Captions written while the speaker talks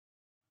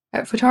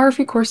At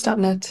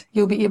photographycourse.net,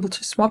 you'll be able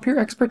to swap your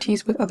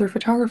expertise with other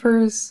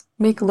photographers,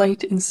 make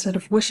light instead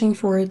of wishing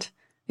for it,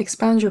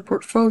 expand your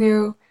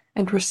portfolio,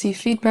 and receive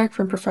feedback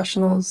from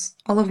professionals,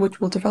 all of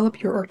which will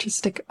develop your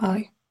artistic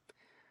eye.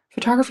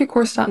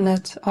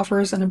 Photographycourse.net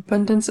offers an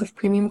abundance of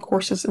premium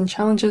courses and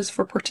challenges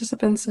for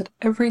participants at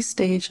every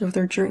stage of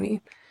their journey,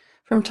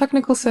 from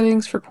technical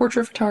settings for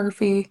portrait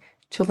photography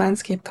to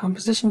landscape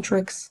composition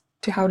tricks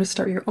to how to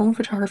start your own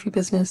photography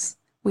business.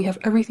 We have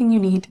everything you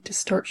need to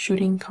start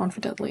shooting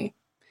confidently.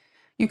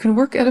 You can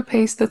work at a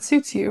pace that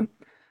suits you.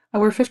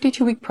 Our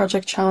 52-week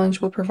project challenge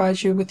will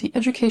provide you with the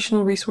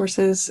educational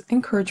resources,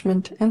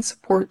 encouragement, and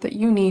support that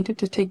you need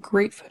to take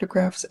great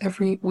photographs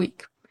every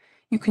week.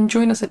 You can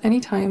join us at any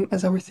time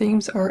as our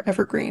themes are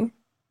evergreen.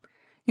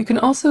 You can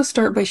also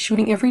start by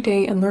shooting every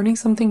day and learning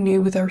something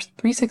new with our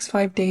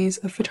 365 Days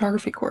of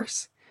Photography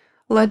course.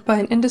 Led by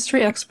an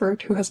industry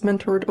expert who has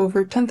mentored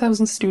over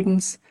 10,000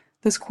 students,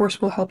 this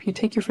course will help you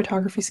take your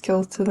photography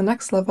skills to the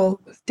next level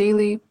with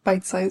daily,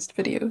 bite-sized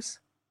videos.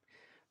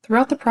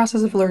 Throughout the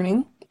process of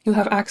learning, you'll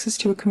have access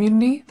to a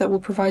community that will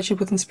provide you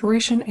with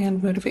inspiration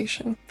and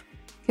motivation.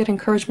 Get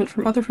encouragement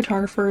from other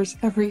photographers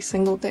every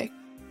single day.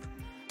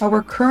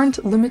 Our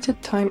current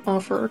limited time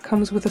offer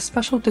comes with a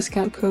special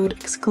discount code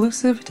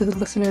exclusive to the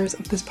listeners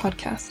of this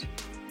podcast.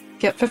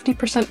 Get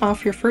 50%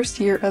 off your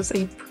first year as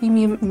a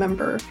premium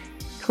member.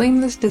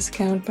 Claim this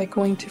discount by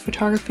going to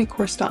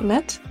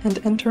photographycourse.net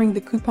and entering the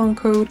coupon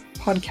code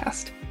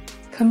PODCAST.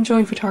 Come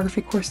join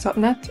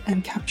photographycourse.net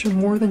and capture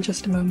more than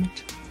just a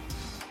moment.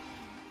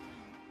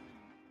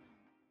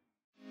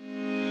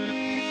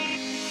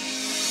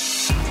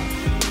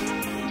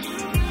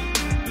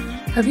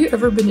 Have you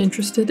ever been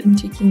interested in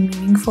taking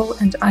meaningful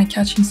and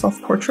eye-catching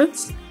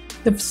self-portraits?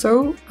 If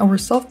so, our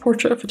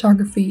self-portrait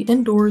photography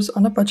indoors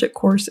on a budget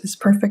course is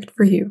perfect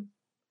for you.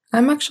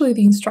 I'm actually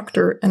the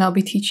instructor, and I'll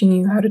be teaching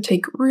you how to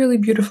take really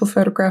beautiful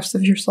photographs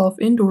of yourself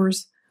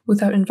indoors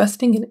without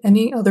investing in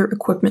any other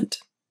equipment.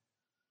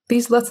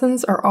 These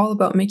lessons are all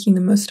about making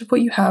the most of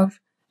what you have,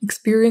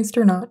 experienced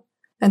or not,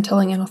 and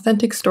telling an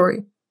authentic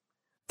story.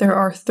 There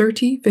are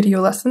 30 video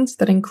lessons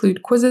that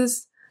include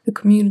quizzes, a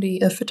community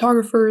of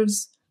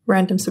photographers,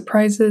 random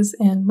surprises,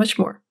 and much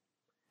more.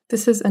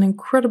 This is an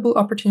incredible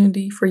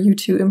opportunity for you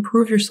to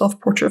improve your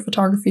self-portrait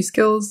photography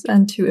skills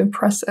and to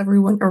impress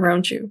everyone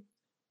around you.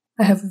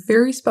 I have a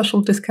very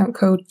special discount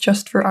code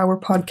just for our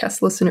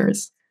podcast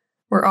listeners.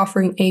 We're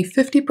offering a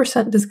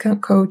 50%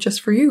 discount code just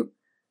for you.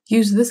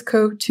 Use this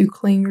code to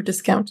claim your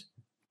discount.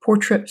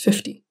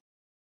 Portrait50.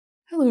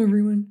 Hello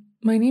everyone.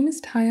 My name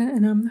is Taya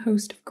and I'm the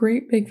host of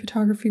Great Big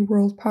Photography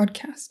World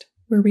podcast,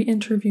 where we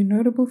interview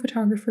notable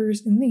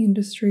photographers in the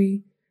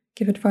industry,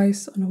 give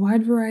advice on a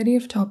wide variety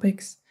of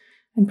topics,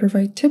 and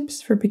provide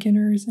tips for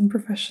beginners and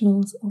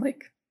professionals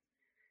alike.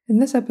 In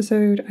this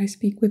episode, I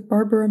speak with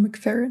Barbara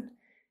MacFerrin,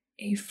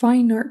 a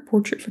fine art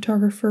portrait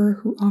photographer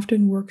who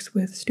often works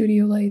with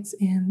studio lights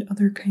and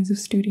other kinds of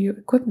studio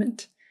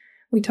equipment.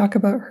 We talk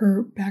about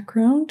her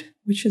background,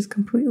 which is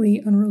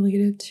completely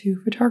unrelated to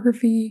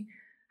photography,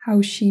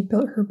 how she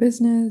built her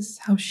business,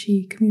 how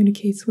she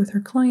communicates with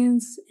her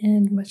clients,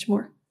 and much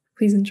more.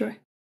 Please enjoy.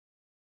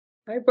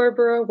 Hi,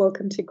 Barbara.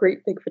 Welcome to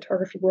Great Big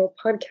Photography World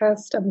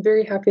podcast. I'm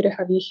very happy to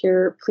have you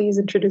here. Please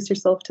introduce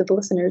yourself to the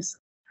listeners.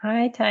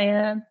 Hi,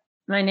 Taya.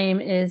 My name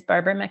is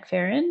Barbara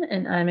MacFerrin,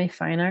 and I'm a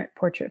fine art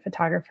portrait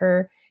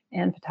photographer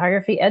and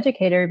photography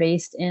educator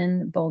based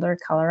in Boulder,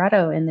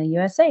 Colorado in the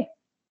USA.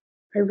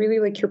 I really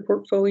like your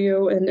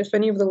portfolio, and if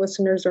any of the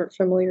listeners aren't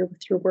familiar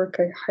with your work,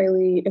 I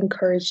highly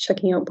encourage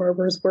checking out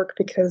Barbara's work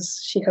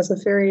because she has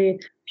a very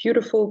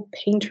beautiful,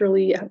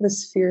 painterly,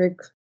 atmospheric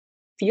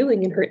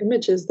feeling in her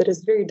images that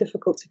is very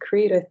difficult to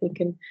create, I think,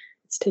 and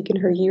it's taken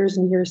her years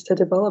and years to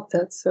develop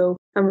that. So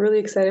I'm really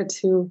excited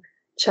to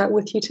chat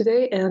with you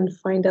today and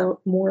find out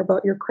more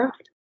about your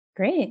craft.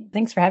 Great.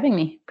 Thanks for having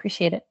me.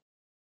 Appreciate it.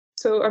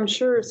 So I'm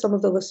sure some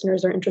of the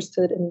listeners are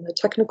interested in the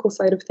technical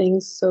side of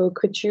things. So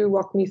could you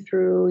walk me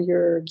through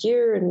your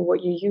gear and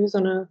what you use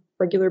on a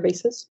regular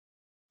basis?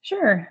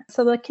 Sure.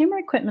 So the camera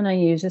equipment I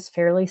use is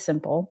fairly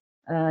simple.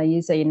 I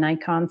use a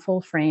Nikon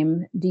full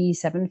frame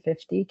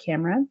D750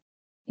 camera.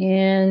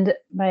 And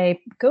my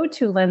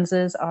go-to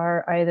lenses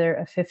are either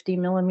a 50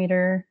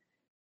 millimeter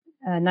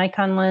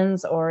Nikon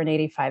lens or an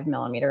 85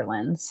 millimeter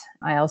lens.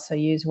 I also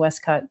use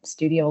Westcott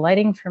studio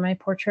lighting for my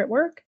portrait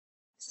work.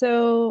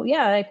 So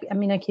yeah,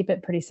 I keep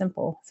it pretty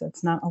simple. So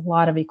it's not a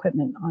lot of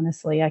equipment.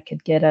 Honestly, I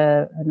could get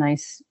a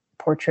nice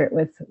portrait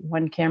with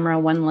one camera,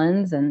 one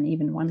lens, and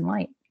even one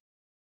light.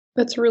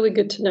 That's really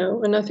good to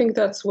know. And I think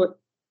that's what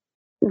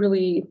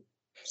really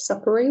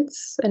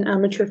separates an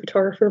amateur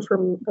photographer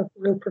from a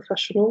real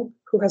professional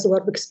who has a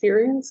lot of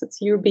experience.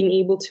 It's you being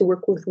able to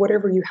work with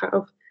whatever you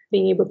have,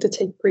 being able to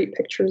take great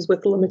pictures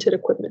with limited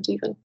equipment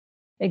even.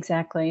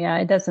 Exactly. Yeah,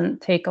 it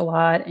doesn't take a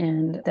lot,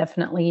 and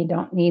definitely you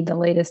don't need the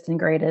latest and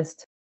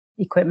greatest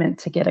equipment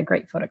to get a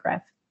great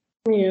photograph.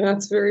 Yeah,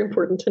 that's very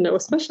important to know,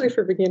 especially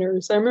for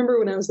beginners. I remember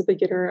when I was a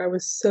beginner, I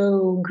was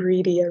so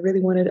greedy. I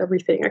really wanted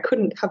everything. I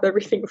couldn't have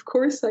everything, of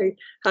course. I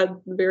had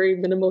very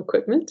minimal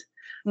equipment.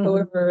 Mhm.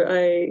 However,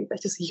 I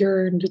just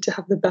yearned to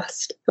have the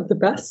best of the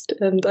best,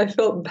 and I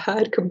felt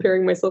bad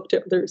comparing myself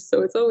to others.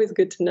 So it's always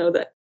good to know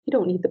that you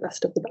don't need the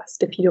best of the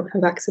best if you don't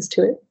have access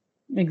to it.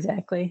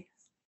 Exactly.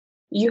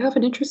 You have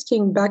an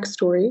interesting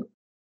backstory,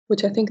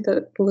 which I think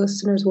that the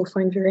listeners will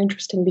find very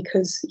interesting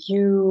because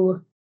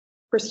you,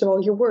 first of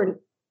all, you weren't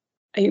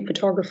a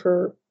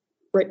photographer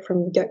right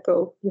from the get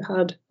go. You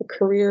had a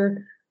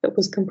career that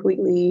was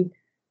completely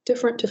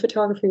different to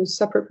photography, was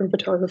separate from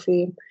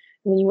photography. And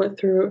then you went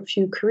through a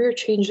few career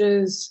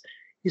changes.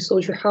 You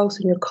sold your house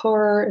and your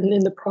car. And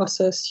in the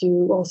process,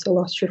 you also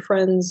lost your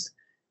friends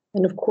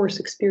and, of course,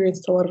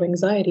 experienced a lot of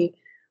anxiety.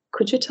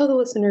 Could you tell the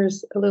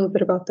listeners a little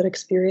bit about that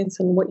experience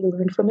and what you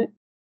learned from it?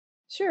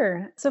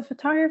 Sure. So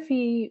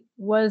photography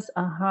was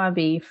a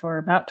hobby for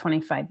about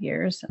 25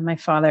 years. My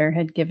father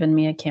had given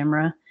me a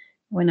camera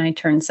when I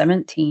turned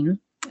 17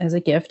 as a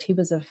gift. He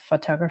was a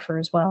photographer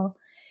as well.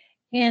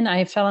 And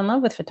I fell in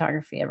love with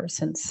photography ever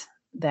since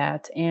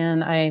that.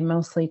 And I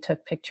mostly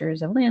took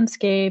pictures of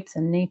landscapes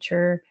and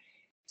nature.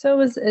 So it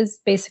was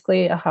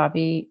basically a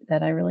hobby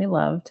that I really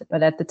loved.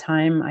 But at the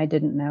time, I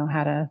didn't know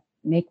how to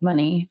make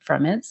money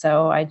from it.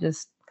 So I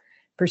just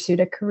pursued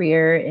a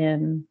career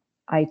in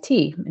IT,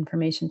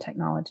 information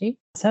technology.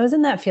 So I was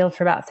in that field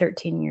for about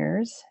 13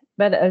 years,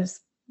 but I was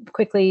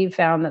quickly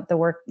found that the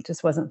work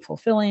just wasn't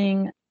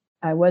fulfilling.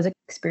 I was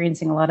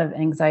experiencing a lot of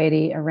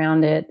anxiety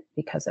around it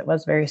because it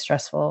was very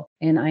stressful.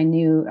 And I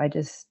knew I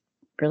just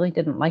really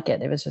didn't like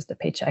it. It was just a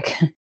paycheck.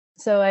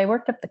 So I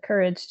worked up the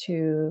courage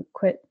to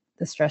quit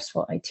the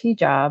stressful IT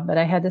job, but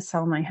I had to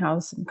sell my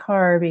house and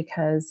car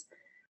because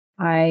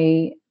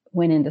I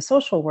went into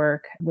social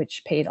work,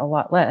 which paid a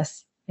lot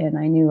less. And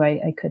I knew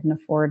I couldn't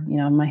afford,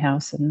 my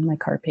house and my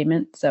car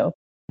payment. So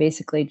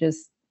basically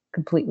just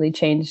completely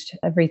changed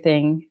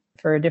everything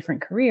for a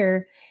different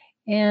career.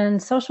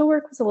 And social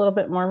work was a little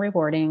bit more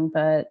rewarding,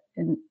 but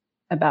in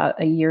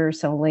about a year or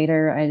so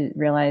later, I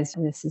realized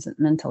this isn't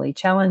mentally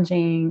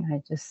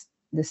challenging.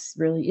 This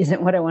really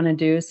isn't what I want to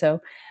do.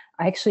 So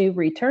I actually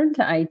returned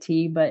to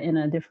IT, but in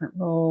a different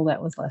role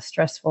that was less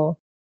stressful.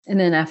 And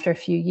then after a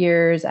few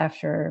years,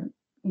 after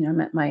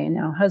met my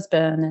now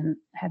husband and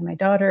had my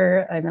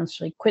daughter, I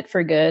eventually quit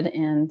for good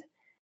and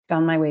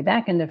found my way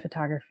back into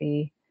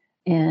photography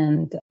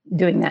and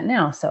doing that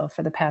now. So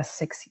for the past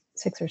six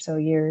or so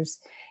years.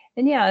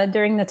 And yeah,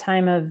 during the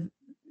time of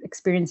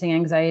experiencing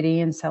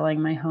anxiety and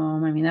selling my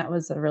home, I mean, that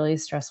was a really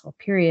stressful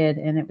period.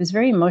 And it was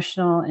very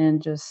emotional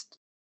and just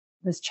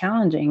was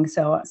challenging.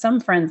 So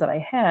some friends that I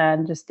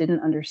had just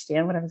didn't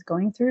understand what I was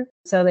going through.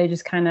 So they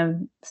just kind of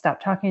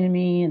stopped talking to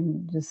me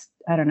and just,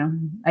 I don't know,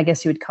 I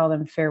guess you would call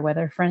them fair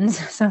weather friends.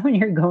 So when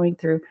you're going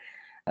through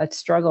a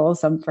struggle,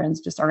 some friends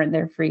just aren't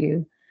there for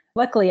you.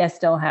 Luckily, I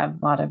still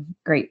have a lot of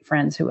great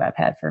friends who I've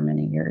had for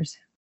many years.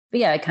 But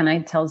yeah, it kind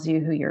of tells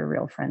you who your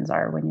real friends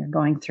are when you're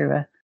going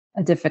through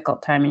a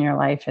difficult time in your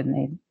life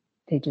and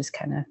they just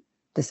kind of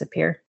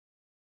disappear.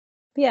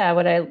 But yeah,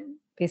 what I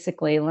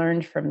basically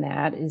learned from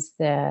that is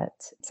that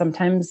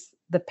sometimes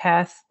the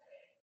path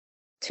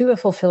to a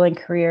fulfilling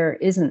career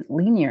isn't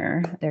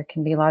linear. There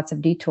can be lots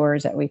of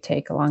detours that we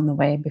take along the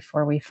way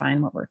before we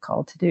find what we're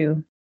called to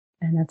do.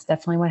 And that's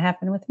definitely what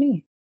happened with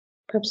me.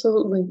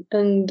 Absolutely.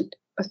 And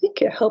I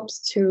think it helps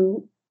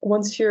to,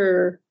 once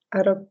you're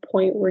at a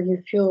point where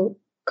you feel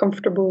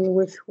comfortable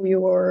with who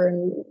you are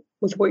and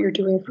with what you're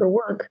doing for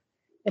work,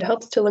 it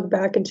helps to look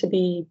back and to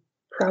be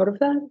proud of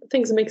that.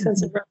 Things make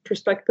sense in Mhm.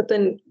 retrospect, but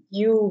then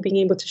you being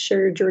able to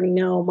share your journey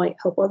now might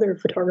help other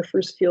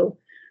photographers feel,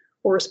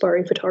 or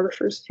aspiring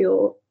photographers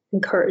feel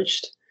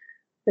encouraged.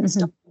 It's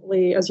Mhm.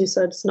 definitely, as you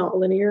said, it's not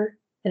linear.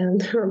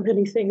 And there are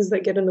many things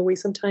that get in the way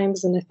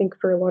sometimes. And I think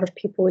for a lot of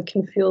people, it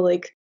can feel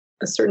like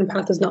a certain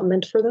path is not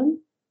meant for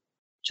them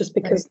just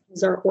Right. because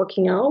things aren't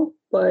working out.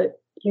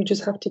 But you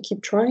just have to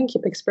keep trying,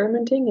 keep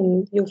experimenting,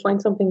 and you'll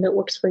find something that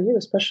works for you,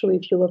 especially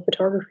if you love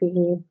photography and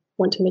you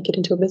want to make it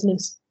into a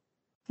business.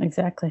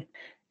 Exactly.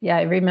 Yeah,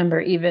 I remember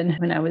even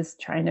when I was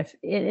trying to,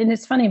 and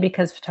it's funny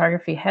because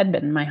photography had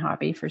been my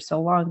hobby for so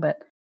long, but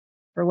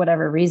for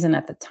whatever reason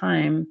at the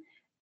time,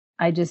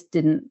 I just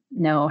didn't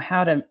know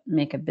how to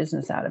make a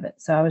business out of it.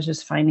 So I was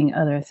just finding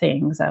other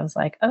things. I was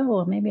like, oh,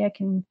 well, maybe I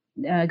can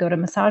go to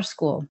massage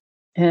school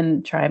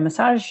and try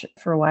massage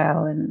for a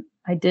while. And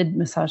I did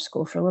massage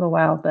school for a little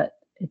while, but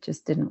it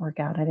just didn't work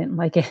out. I didn't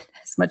like it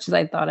as much as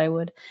I thought I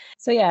would.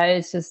 So yeah,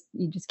 it's just,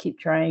 you just keep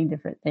trying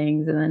different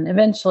things. And then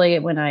eventually,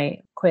 when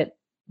I quit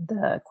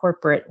the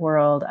corporate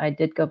world, I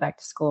did go back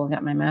to school and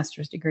got my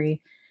master's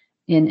degree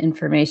in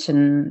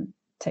information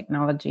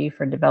technology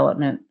for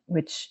development,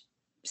 which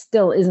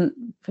still isn't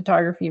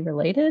photography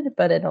related,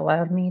 but it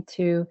allowed me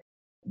to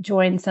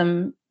join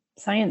some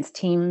science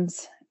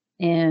teams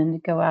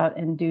and go out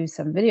and do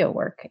some video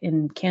work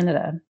in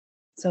Canada.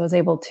 So I was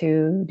able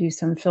to do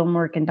some film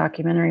work and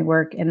documentary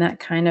work, and that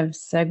kind of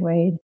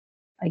segued,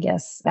 I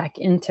guess, back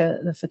into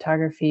the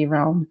photography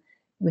realm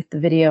with the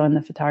video and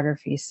the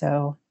photography.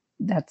 So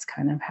that's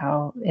kind of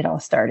how it all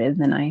started.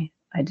 Then I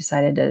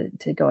decided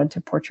to go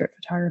into portrait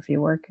photography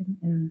work.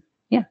 And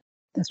yeah.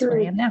 that's It's where I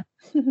really, am now.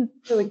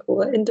 really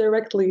cool.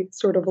 Indirectly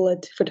sort of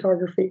led to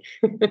photography.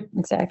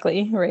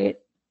 Exactly, right.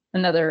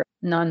 Another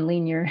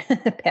non-linear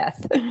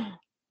path.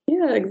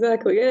 Yeah,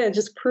 exactly. Yeah, it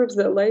just proves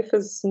that life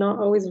is not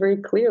always very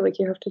clear. Like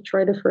you have to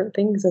try different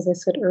things, as I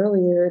said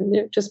earlier.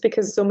 And just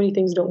because so many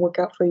things don't work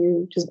out for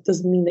you, just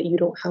doesn't mean that you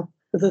don't have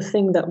the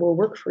thing that will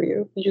work for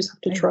you. You just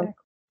have to try.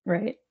 Exactly.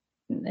 Right.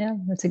 Yeah,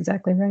 that's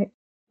exactly right.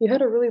 You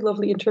had a really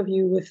lovely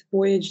interview with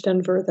Voyage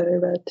Denver that I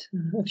read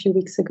a few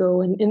weeks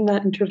ago. And in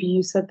that interview,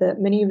 you said that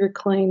many of your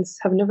clients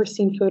have never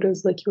seen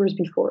photos like yours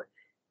before.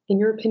 In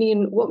your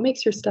opinion, what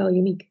makes your style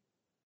unique?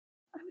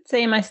 I would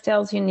say my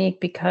style's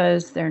unique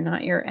because they're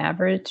not your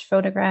average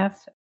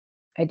photograph.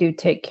 I do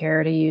take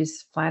care to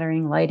use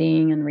flattering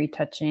lighting and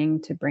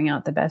retouching to bring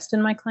out the best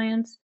in my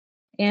clients.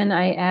 And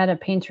I add a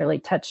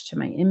painterly touch to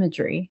my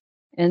imagery.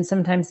 And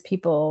sometimes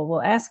people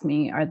will ask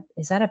me,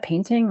 is that a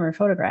painting or a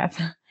photograph?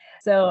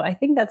 So I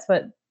think that's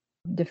what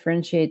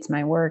differentiates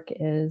my work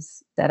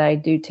is that I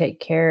do take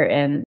care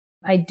and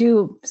I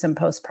do some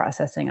post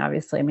processing,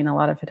 obviously. I mean, a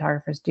lot of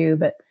photographers do,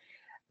 but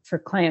for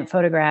client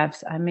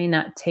photographs, I may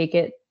not take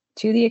it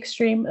to the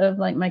extreme of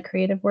like my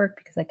creative work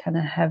because I kind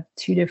of have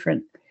two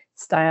different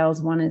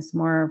styles. One is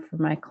more for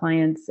my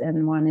clients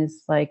and one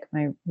is like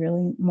my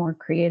really more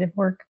creative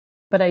work.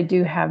 But I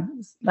do have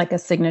like a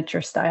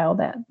signature style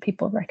that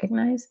people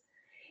recognize.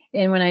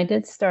 And when I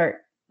did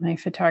start my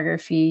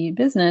photography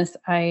business,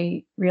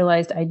 I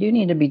realized I do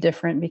need to be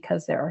different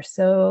because there are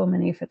so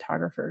many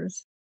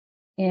photographers.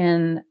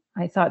 And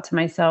I thought to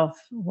myself,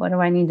 what do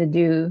I need to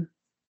do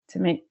to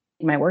make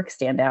my work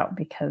stand out?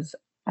 Because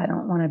I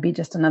don't want to be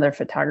just another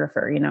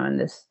photographer, in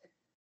this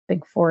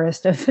big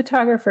forest of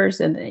photographers.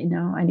 And,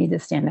 I need to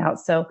stand out.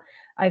 So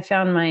I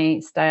found my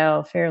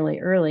style fairly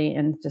early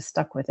and just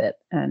stuck with it.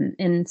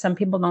 And some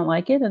people don't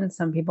like it and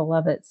some people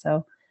love it.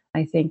 So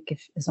I think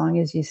as long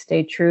as you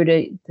stay true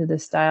to the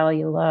style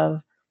you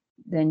love,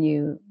 then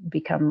you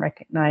become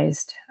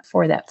recognized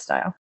for that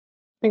style.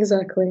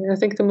 Exactly. I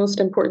think the most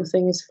important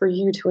thing is for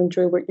you to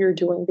enjoy what you're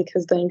doing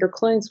because then your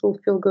clients will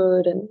feel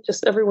good and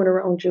just everyone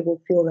around you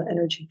will feel the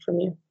energy from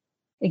you.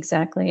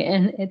 Exactly.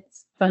 And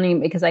it's funny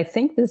because I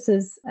think this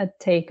is a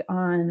take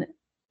on,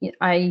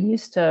 I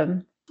used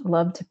to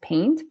love to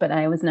paint, but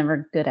I was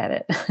never good at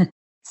it.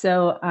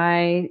 So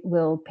I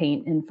will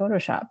paint in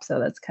Photoshop. So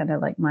that's kind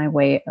of like my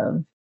way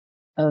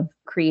of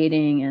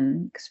creating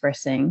and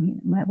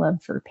expressing my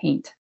love for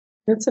paint.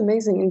 That's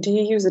amazing. And do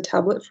you use a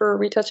tablet for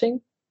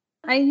retouching?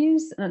 I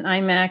use an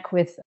iMac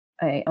with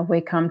a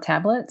Wacom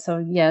tablet.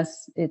 So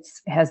yes, it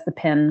has the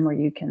pen where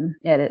you can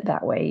edit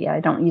that way. Yeah, I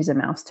don't use a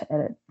mouse to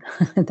edit.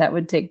 That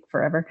would take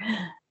forever.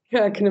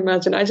 Yeah, I can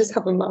imagine. I just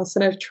have a mouse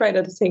and I've tried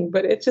editing,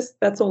 but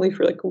that's only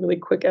for like really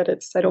quick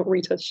edits. I don't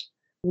retouch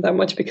that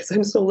much because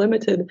I'm so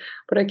limited.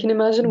 But I can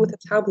imagine with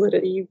a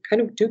tablet, you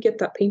kind of do get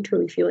that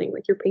painterly feeling,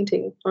 like you're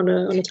painting on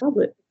a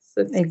tablet.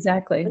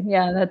 Exactly.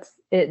 Yeah, that's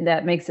it.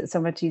 That makes it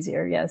so much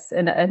easier. Yes.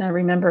 And I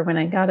remember when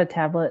I got a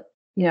tablet,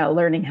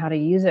 learning how to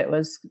use it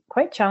was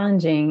quite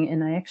challenging.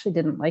 And I actually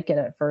didn't like it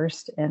at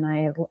first. And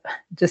I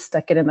just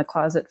stuck it in the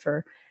closet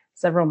for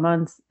several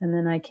months. And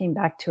then I came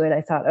back to it.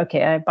 I thought,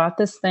 okay, I bought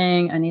this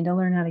thing. I need to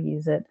learn how to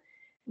use it.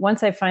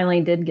 Once I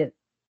finally did get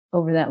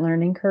over that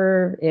learning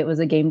curve, it was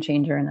a game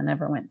changer. And I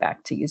never went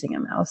back to using a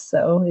mouse.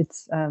 So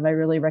I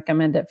really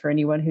recommend it for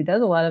anyone who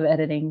does a lot of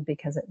editing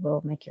because it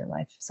will make your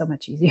life so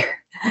much easier.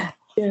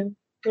 Yeah,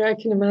 yeah, I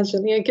can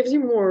imagine. Yeah, it gives you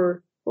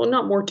more, well,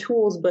 not more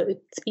tools, but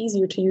it's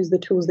easier to use the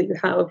tools that you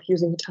have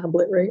using a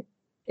tablet, right?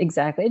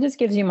 Exactly. It just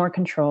gives you more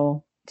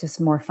control,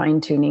 just more fine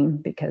tuning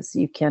because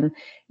you can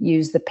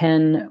use the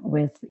pen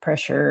with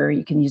pressure.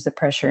 You can use the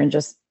pressure and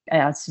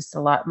it's just a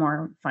lot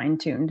more fine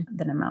tuned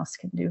than a mouse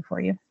can do for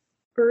you.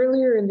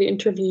 Earlier in the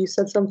interview, you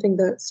said something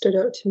that stood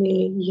out to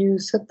me. You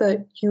said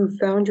that you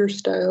found your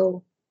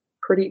style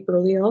pretty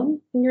early on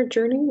in your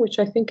journey, which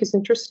I think is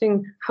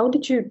interesting. How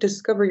did you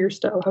discover your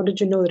style? How did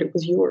you know that it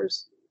was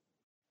yours?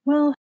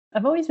 Well,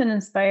 I've always been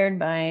inspired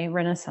by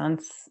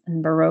Renaissance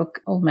and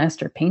Baroque old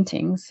master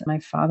paintings. My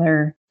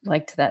father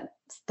liked that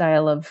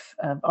style of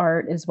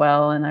art as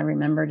well. And I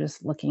remember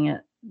just looking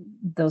at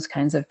those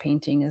kinds of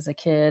painting as a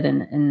kid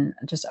and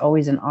just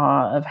always in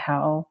awe of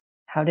how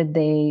did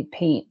they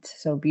paint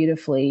so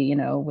beautifully,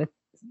 with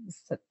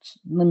such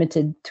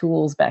limited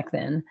tools back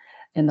then.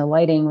 And the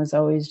lighting was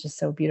always just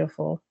so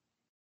beautiful.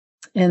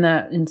 And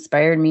that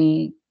inspired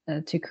me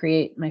to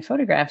create my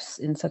photographs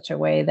in such a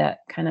way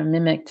that kind of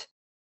mimicked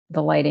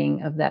the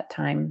lighting of that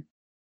time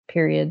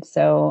period.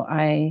 So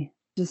I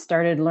just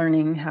started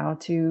learning how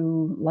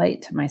to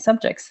light my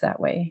subjects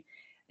that way.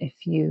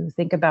 If you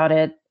think about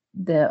it,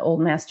 the old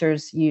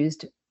masters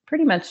used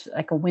pretty much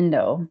like a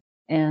window,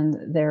 and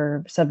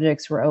their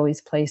subjects were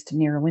always placed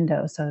near a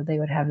window. So they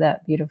would have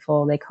that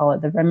beautiful, they call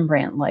it the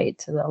Rembrandt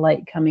light, the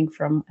light coming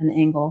from an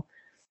angle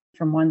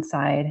from one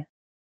side.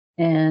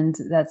 And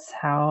that's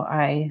how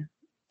I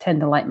tend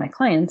to light my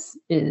clients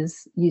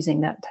is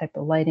using that type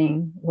of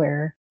lighting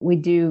where we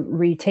do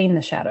retain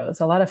the shadows.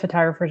 A lot of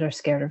photographers are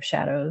scared of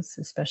shadows,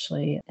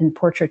 especially in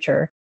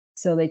portraiture.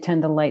 So they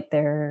tend to light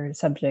their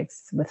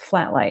subjects with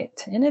flat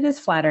light. And it is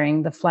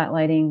flattering. The flat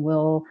lighting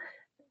will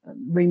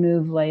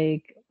remove or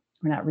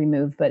not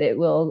remove, but it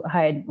will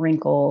hide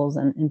wrinkles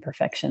and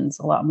imperfections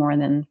a lot more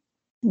than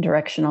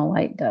directional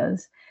light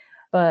does.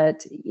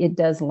 But it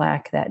does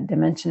lack that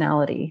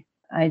dimensionality.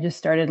 I just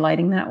started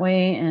lighting that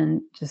way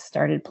and just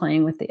started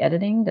playing with the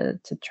editing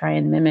to try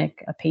and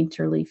mimic a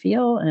painterly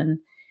feel.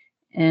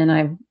 And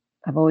I've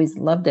always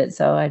loved it.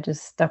 So I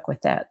just stuck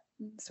with that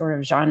sort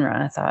of genre.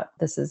 I thought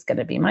this is going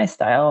to be my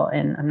style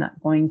and I'm not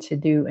going to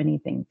do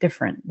anything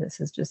different.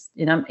 This is just,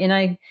 and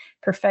I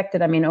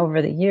perfected,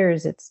 over the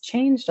years, it's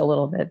changed a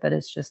little bit, but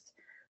it's just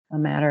a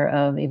matter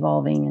of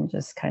evolving and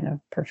just kind of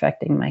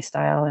perfecting my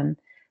style.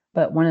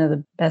 But one of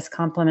the best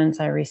compliments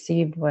I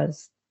received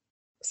was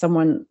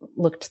someone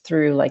looked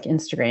through like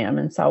Instagram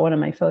and saw one of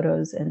my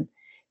photos and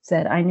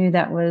said, I knew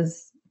that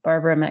was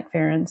Barbara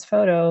MacFerrin's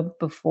photo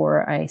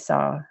before I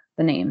saw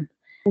the name.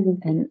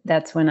 Mm-hmm. And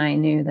that's when I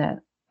knew that,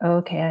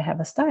 okay, I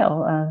have a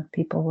style.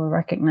 People will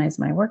recognize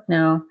my work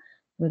now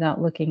without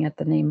looking at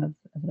the name of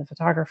the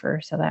photographer.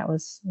 So that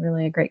was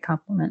really a great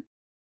compliment.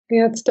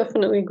 Yeah, it's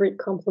definitely a great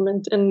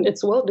compliment. And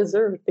it's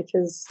well-deserved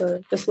because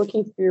just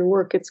looking through your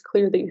work, it's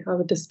clear that you have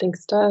a distinct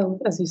style.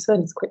 As you said,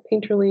 it's quite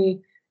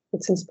painterly.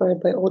 It's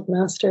inspired by old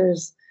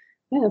masters.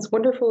 Yeah, it's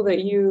wonderful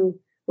that you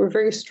were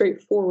very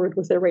straightforward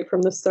with it right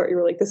from the start. You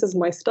were like, this is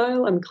my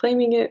style. I'm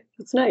claiming it.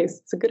 It's nice.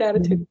 It's a good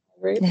attitude,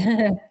 right?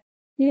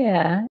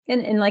 Yeah.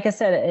 And like I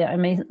said, I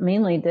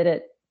mainly did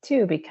it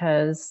too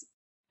because,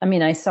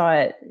 I saw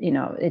it,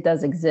 it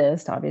does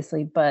exist,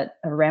 obviously, but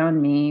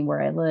around me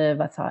where I live,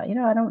 I thought,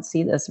 I don't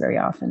see this very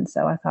often.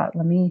 So I thought,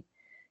 let me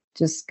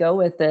just go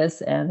with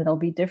this and it'll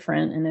be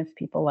different. And if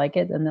people like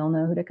it, then they'll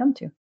know who to come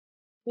to.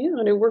 Yeah,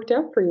 and it worked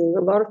out for you.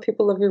 A lot of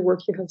people love your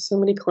work. You have so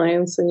many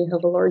clients and you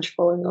have a large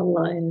following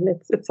online, and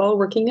it's all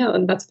working out.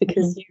 And that's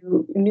because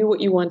you knew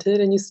what you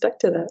wanted and you stuck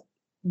to that.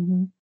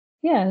 Mm-hmm.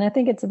 Yeah, and I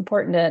think it's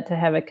important to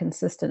have a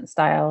consistent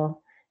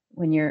style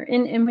when you're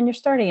and when you're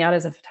starting out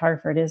as a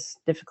photographer. It is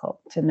difficult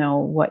to know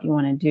what you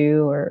want to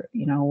do or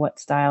what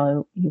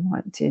style you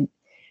want to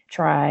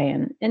try,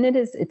 and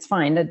it's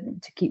fine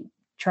to keep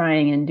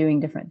trying and doing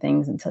different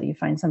things until you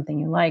find something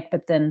you like.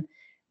 But then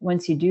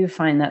once you do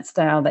find that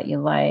style that you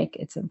like,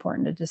 it's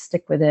important to just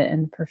stick with it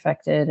and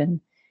perfect it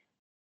and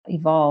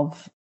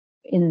evolve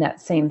in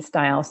that same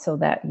style so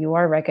that you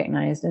are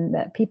recognized and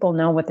that people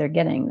know what they're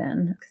getting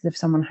then. Because if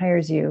someone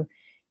hires you,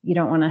 you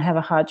don't want to have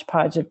a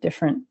hodgepodge of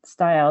different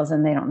styles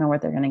and they don't know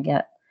what they're going to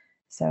get.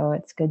 So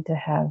it's good to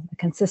have a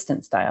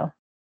consistent style.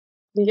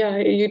 Yeah,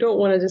 you don't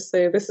want to just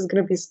say, this is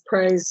going to be a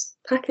surprise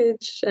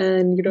package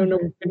and you don't know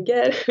what you're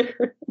going to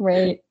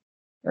get.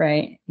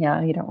 Right.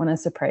 Yeah. You don't want to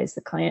surprise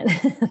the client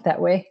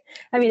that way.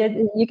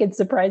 You could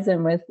surprise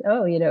them with,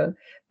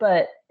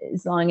 but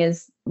as long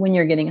as when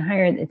you're getting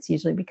hired, it's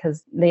usually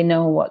because they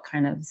know what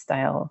kind of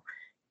style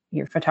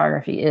your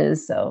photography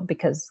is. So,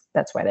 because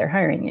that's why they're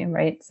hiring you,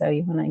 right? So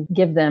you want to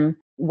give them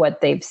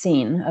what they've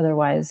seen.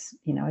 Otherwise,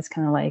 it's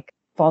kind of like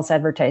false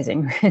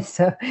advertising, right?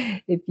 So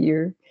if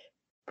you're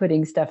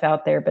putting stuff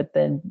out there, but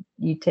then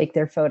you take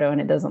their photo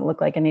and it doesn't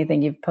look like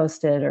anything you've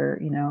posted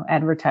or,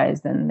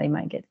 advertised, then they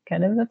might get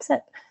kind of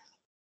upset.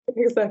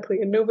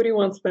 Exactly. And nobody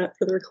wants that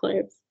for their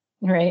clients.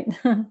 Right.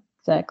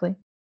 Exactly.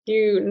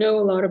 You know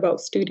a lot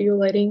about studio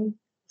lighting,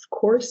 of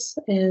course,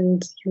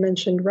 and you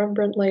mentioned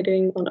Rembrandt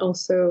lighting and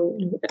also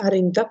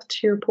adding depth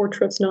to your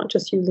portraits, not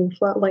just using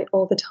flat light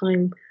all the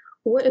time.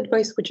 What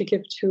advice would you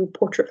give to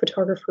portrait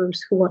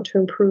photographers who want to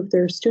improve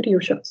their studio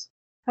shots?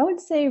 I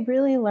would say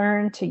really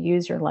learn to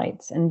use your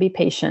lights and be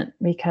patient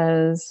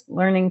because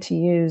learning to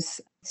use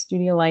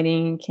studio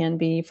lighting can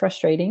be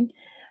frustrating.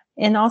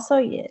 And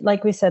also,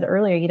 like we said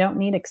earlier, you don't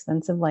need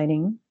expensive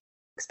lighting.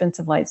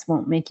 Expensive lights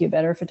won't make you a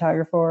better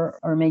photographer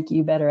or make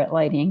you better at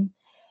lighting.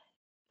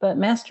 But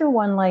master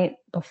one light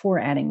before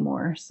adding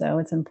more. So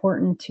it's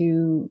important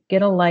to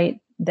get a light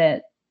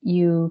that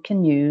you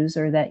can use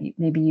or that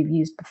maybe you've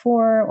used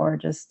before, or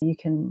just you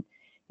can,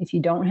 if you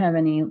don't have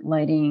any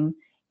lighting,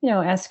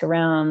 ask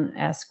around,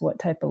 ask what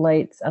type of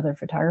lights other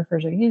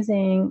photographers are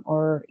using,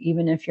 or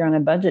even if you're on a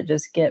budget,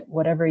 just get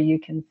whatever you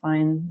can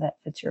find that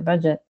fits your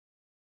budget.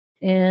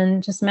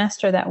 And just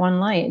master that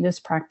one light.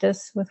 Just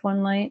practice with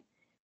one light.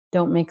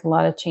 Don't make a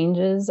lot of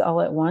changes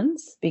all at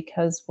once,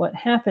 because what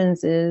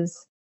happens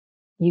is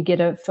you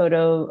get a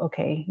photo,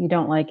 okay, you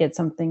don't like it,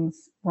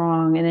 something's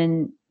wrong, and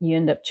then you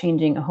end up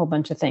changing a whole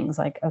bunch of things.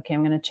 Like, okay,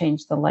 I'm going to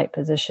change the light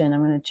position.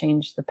 I'm going to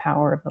change the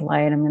power of the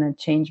light. I'm going to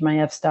change my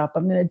f-stop.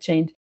 I'm going to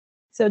change.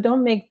 So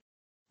don't make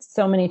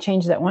so many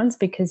changes at once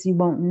because you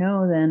won't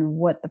know then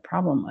what the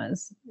problem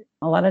was.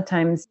 A lot of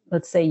times,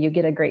 let's say you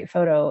get a great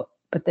photo,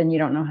 but then you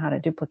don't know how to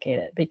duplicate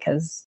it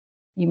because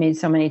you made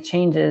so many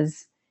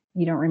changes,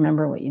 you don't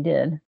remember what you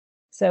did.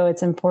 So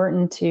it's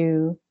important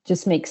to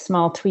just make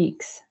small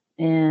tweaks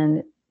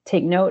and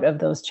take note of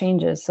those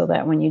changes so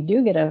that when you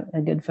do get a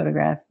good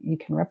photograph, you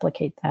can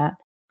replicate that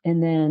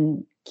and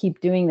then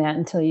keep doing that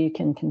until you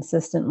can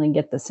consistently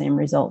get the same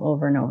result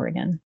over and over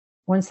again.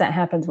 Once that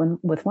happens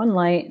with one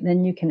light,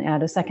 then you can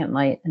add a second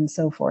light and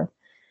so forth.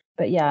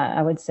 But yeah,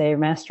 I would say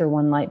master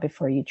one light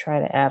before you try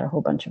to add a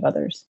whole bunch of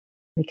others,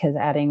 because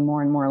adding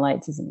more and more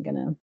lights isn't going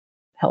to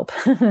help.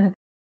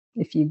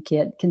 If you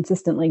can't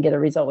consistently get a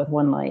result with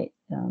one light,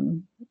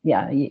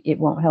 it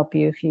won't help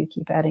you if you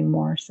keep adding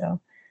more.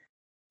 So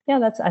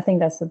yeah, I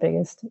think that's the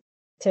biggest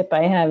tip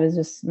I have, is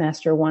just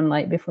master one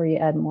light before you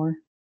add more.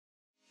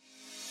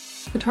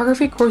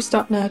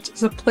 Photographycourse.net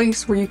is a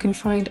place where you can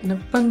find an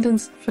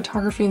abundance of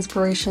photography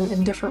inspiration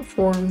in different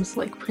forms,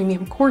 like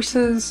premium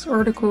courses,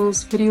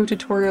 articles, video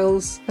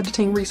tutorials,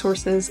 editing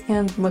resources,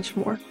 and much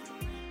more.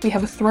 We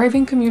have a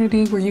thriving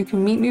community where you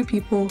can meet new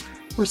people,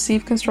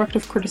 receive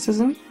constructive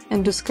criticism,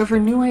 and discover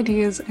new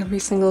ideas every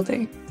single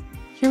day.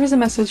 Here is a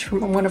message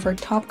from one of our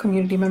top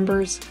community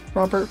members,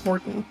 Robert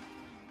Morton.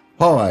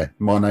 Hi,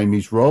 my name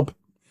is Rob.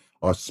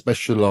 I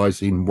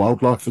specialise in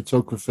wildlife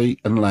photography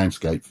and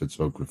landscape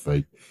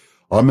photography.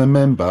 I'm a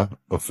member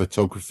of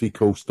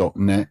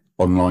photographycourse.net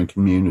online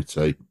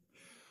community.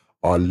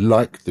 I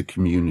like the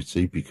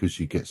community because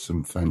you get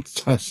some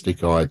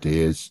fantastic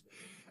ideas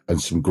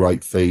and some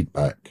great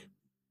feedback.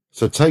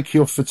 So take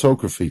your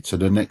photography to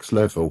the next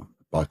level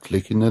by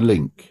clicking the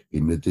link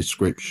in the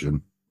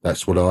description.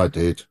 That's what I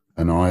did,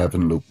 and I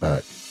haven't looked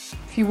back.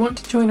 If you want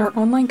to join our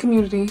online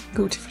community,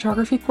 go to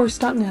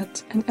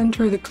photographycourse.net and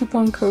enter the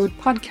coupon code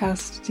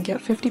PODCAST to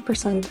get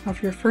 50%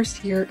 off your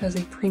first year as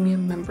a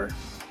premium member.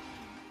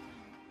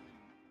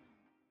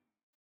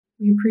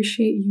 We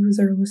appreciate you as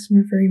our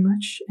listener very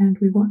much, and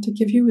we want to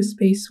give you a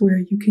space where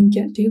you can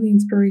get daily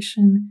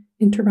inspiration,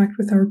 interact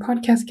with our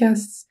podcast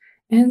guests,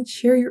 and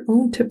share your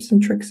own tips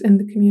and tricks in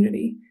the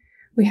community.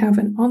 We have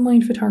an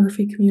online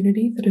photography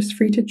community that is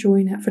free to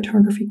join at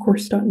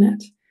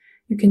photographycourse.net.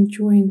 You can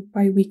join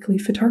bi-weekly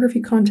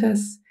photography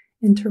contests,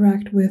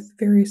 interact with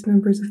various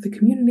members of the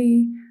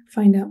community,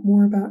 find out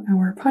more about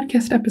our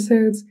podcast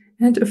episodes,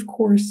 and of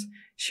course,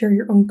 share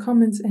your own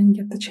comments and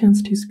get the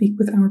chance to speak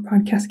with our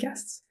podcast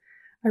guests.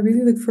 I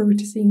really look forward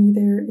to seeing you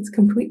there. It's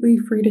completely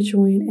free to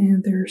join,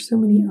 and there are so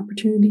many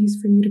opportunities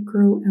for you to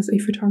grow as a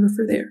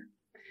photographer there.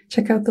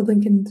 Check out the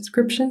link in the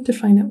description to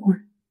find out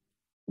more.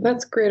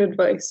 That's great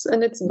advice.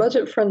 And it's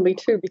budget friendly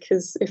too,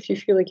 because if you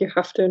feel like you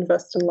have to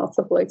invest in lots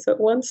of lights at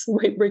once, it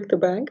might break the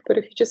bank. But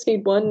if you just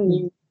need one and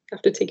you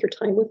have to take your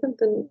time with it,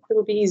 then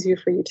it'll be easier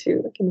for you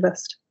to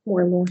invest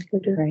more and more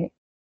later.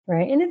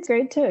 Right. And it's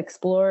great to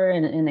explore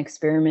and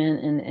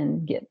experiment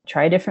and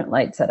try different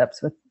light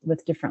setups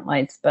with different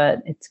lights,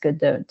 but it's good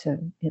to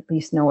at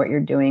least know what you're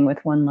doing with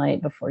one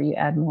light before you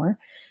add more.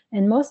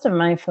 And most of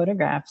my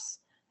photographs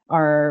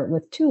are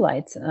with two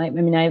lights.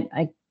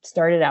 I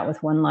started out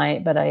with one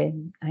light, but I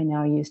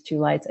now use two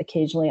lights.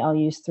 Occasionally I'll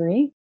use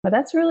three, but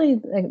that's really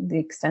the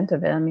extent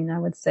of it. I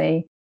would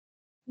say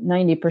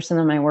 90%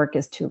 of my work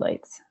is two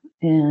lights.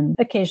 And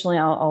occasionally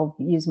I'll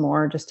use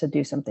more just to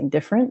do something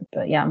different.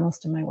 But yeah,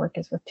 most of my work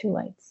is with two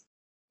lights.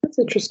 That's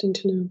interesting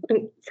to know.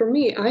 And for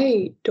me,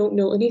 I don't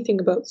know anything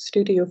about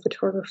studio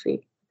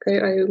photography. Okay,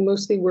 I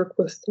mostly work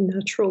with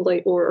natural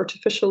light or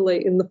artificial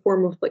light in the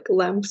form of like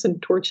lamps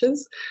and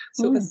torches.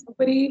 So as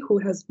somebody who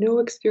has no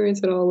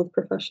experience at all with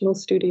professional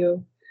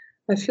studio,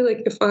 I feel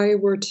like if I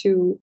were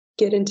to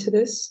get into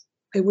this,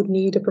 I would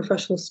need a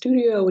professional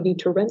studio. I would need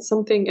to rent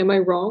something. Am I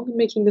wrong in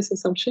making this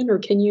assumption, or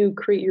can you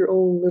create your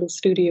own little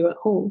studio at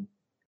home?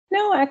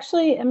 No,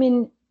 actually,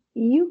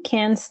 you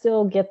can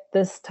still get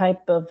this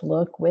type of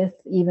look with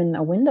even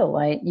a window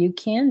light. You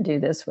can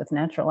do this with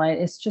natural light.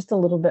 It's just a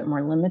little bit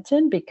more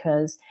limited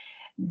because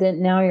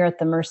then now you're at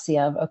the mercy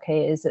of,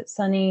 okay, is it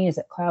sunny? Is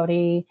it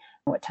cloudy?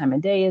 What time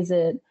of day is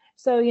it?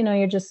 So,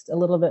 you're just a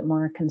little bit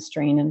more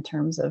constrained in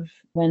terms of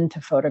when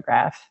to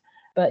photograph.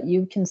 But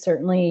you can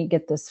certainly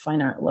get this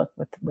fine art look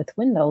with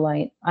window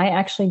light. I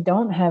actually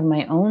don't have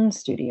my own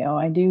studio.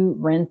 I do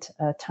rent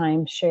a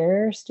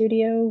timeshare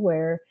studio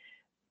where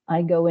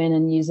I go in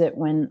and use it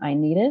when I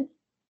need it.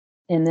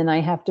 And then I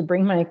have to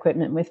bring my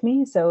equipment with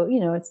me. So,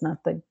 it's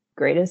not the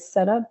greatest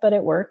setup, but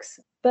it works.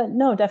 But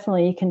no,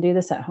 definitely you can do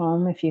this at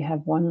home. If you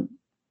have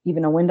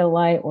even a window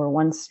light or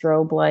one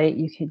strobe light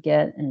you could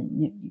get.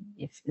 And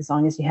as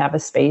long as you have a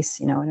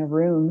space, in a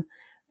room,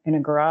 in a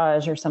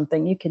garage or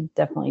something, you could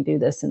definitely do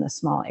this in a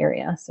small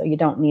area. So you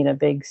don't need a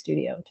big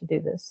studio to do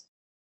this.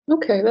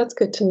 Okay, that's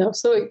good to know.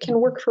 So it can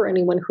work for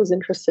anyone who's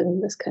interested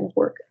in this kind of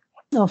work.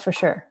 Oh, for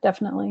sure.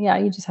 Definitely. Yeah,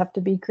 you just have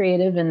to be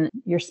creative in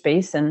your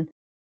space. And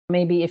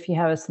maybe if you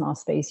have a small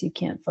space, you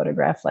can't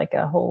photograph like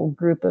a whole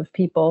group of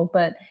people,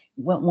 but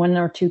one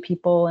or two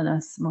people in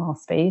a small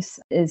space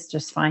is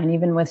just fine.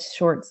 Even with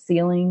short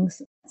ceilings,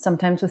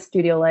 sometimes with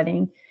studio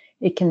lighting,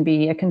 it can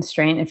be a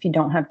constraint if you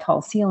don't have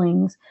tall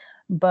ceilings,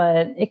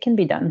 but it can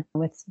be done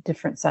with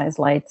different size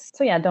lights.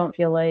 So yeah, don't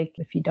feel like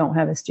if you don't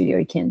have a studio,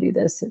 you can't do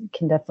this. It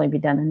can definitely be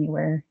done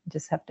anywhere. You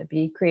just have to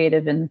be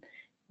creative in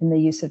the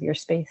use of your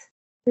space.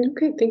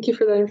 Okay, thank you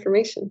for that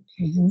information.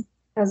 Mm-hmm.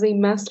 As a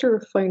master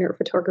of fine art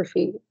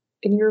photography,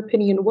 in your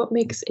opinion, what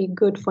makes a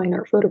good fine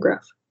art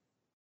photograph?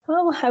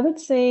 Well, I would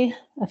say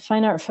a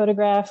fine art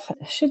photograph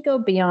should go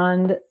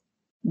beyond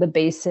the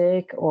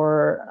basic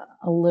or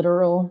a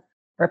literal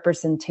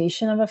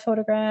representation of a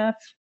photograph.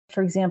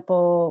 For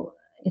example,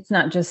 it's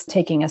not just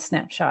taking a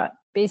snapshot.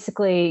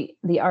 Basically,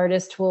 the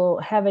artist will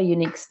have a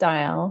unique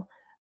style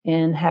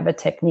and have a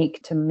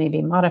technique to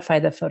maybe modify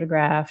the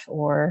photograph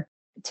or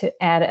to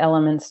add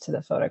elements to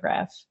the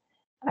photograph.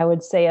 I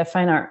would say a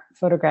fine art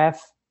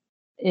photograph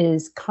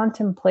is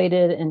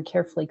contemplated and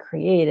carefully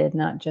created,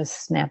 not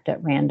just snapped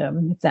at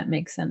random, if that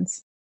makes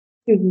sense.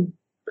 Mm-hmm.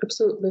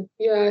 Absolutely.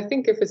 Yeah, I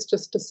think if it's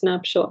just a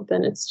snapshot,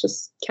 then it's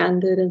just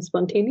candid and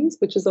spontaneous,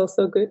 which is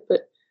also good.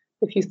 But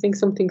if you think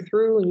something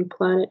through and you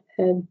plan it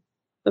ahead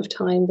of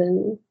time,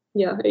 then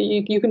yeah,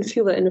 you can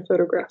feel that in a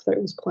photograph that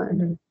it was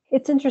planned. Mm-hmm.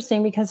 It's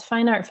interesting because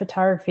fine art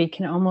photography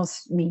can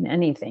almost mean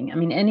anything. I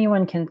mean,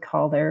 anyone can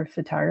call their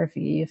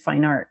photography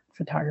fine art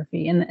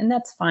photography, and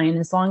that's fine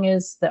as long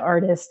as the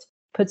artist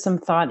put some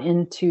thought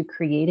into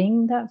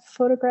creating that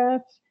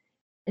photograph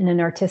in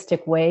an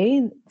artistic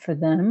way for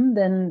them,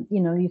 then,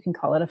 you can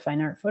call it a fine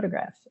art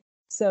photograph.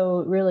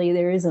 So really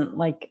there isn't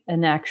like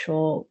an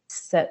actual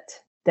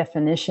set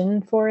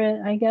definition for it,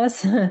 I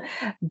guess.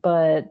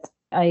 But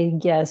I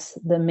guess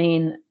the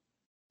main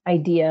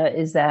idea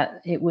is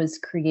that it was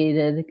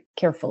created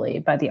carefully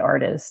by the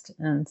artist.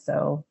 And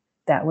so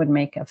that would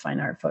make a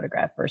fine art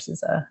photograph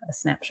versus a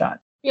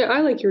snapshot. Yeah,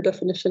 I like your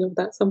definition of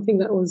that, something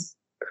that was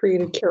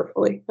created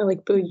carefully. I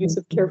like the use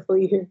of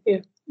carefully here. Yeah.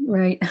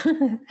 Right.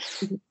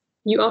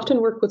 You often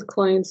work with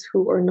clients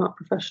who are not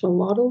professional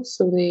models,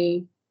 so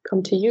they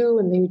come to you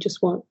and they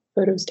just want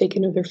photos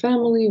taken of their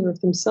family or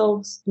of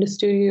themselves in a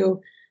studio.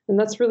 And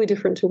that's really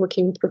different to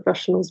working with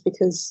professionals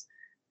because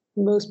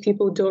most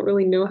people don't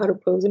really know how to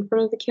pose in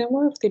front of the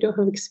camera if they don't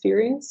have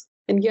experience.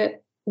 And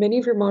yet many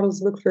of your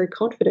models look very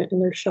confident in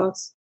their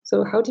shots.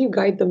 So how do you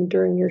guide them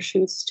during your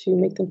shoots to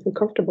make them feel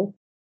comfortable?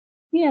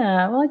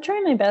 Yeah, well, I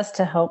try my best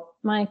to help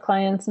my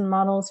clients and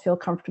models feel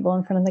comfortable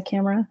in front of the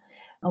camera.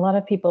 A lot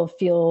of people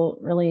feel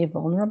really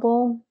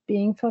vulnerable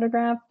being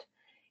photographed.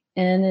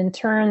 And in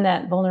turn,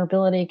 that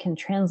vulnerability can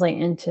translate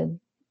into,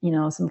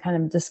 some kind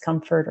of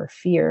discomfort or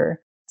fear.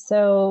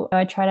 So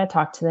I try to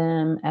talk to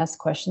them, ask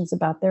questions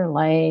about their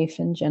life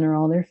in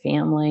general, their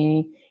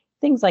family,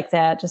 things like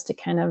that, just to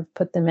kind of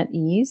put them at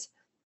ease.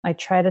 I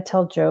try to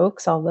tell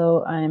jokes,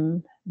 although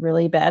I'm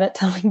really bad at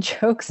telling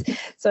jokes.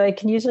 So I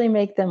can usually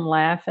make them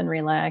laugh and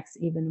relax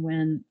even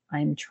when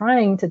I'm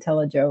trying to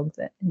tell a joke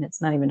and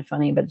it's not even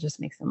funny, but it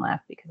just makes them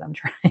laugh because I'm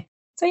trying.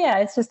 So yeah,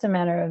 it's just a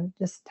matter of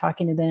just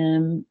talking to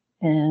them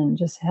and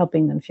just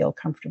helping them feel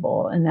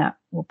comfortable, and that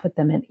will put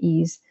them at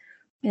ease.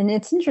 And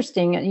it's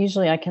interesting.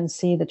 Usually I can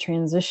see the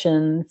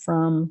transition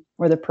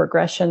or the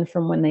progression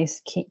from when they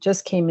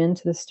just came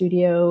into the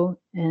studio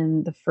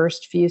and the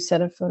first few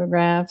set of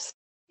photographs.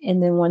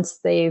 And then once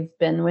they've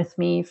been with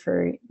me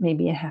for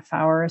maybe a half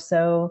hour or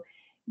so,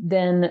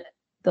 then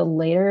the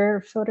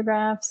later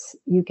photographs,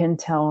 you can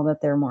tell that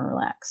they're more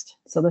relaxed.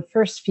 So the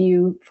first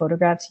few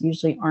photographs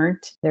usually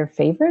aren't their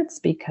favorites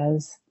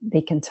because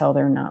they can tell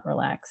they're not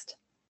relaxed.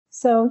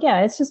 So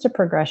yeah, it's just a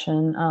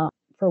progression.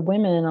 For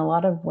women, a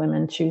lot of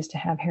women choose to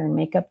have hair and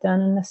makeup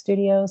done in the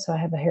studio. So I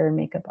have a hair and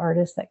makeup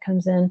artist that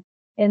comes in.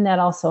 And that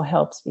also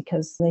helps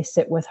because they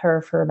sit with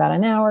her for about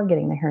an hour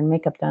getting their hair and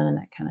makeup done. And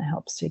that kind of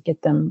helps to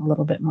get them a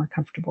little bit more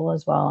comfortable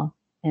as well.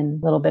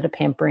 And a little bit of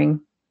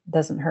pampering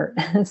doesn't hurt.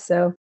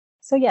 So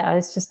yeah,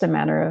 it's just a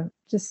matter of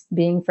just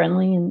being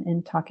friendly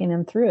and talking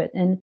them through it.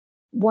 And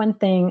one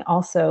thing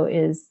also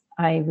is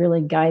I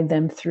really guide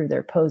them through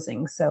their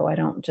posing. So I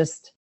don't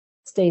just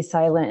stay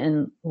silent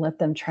and let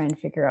them try and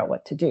figure out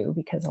what to do,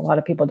 because a lot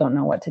of people don't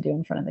know what to do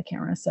in front of the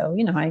camera. So,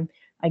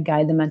 I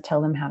guide them and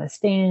tell them how to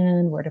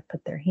stand, where to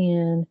put their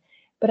hand,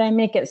 but I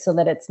make it so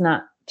that it's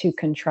not too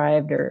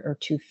contrived or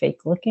too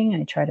fake looking.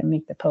 I try to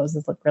make the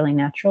poses look really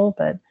natural,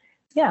 but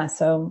yeah,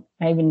 so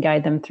I even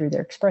guide them through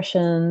their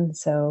expression.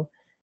 So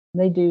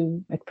they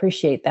do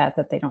appreciate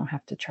that they don't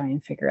have to try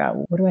and figure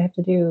out, what do I have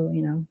to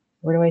do?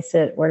 Where do I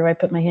sit? Where do I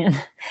put my hand?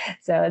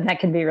 So that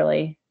can be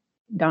really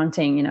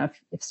daunting,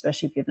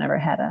 especially if you've never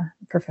had a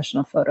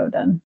professional photo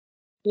done.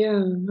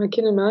 Yeah, I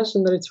can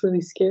imagine that it's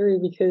really scary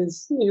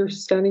because you're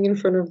standing in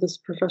front of this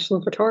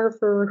professional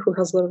photographer who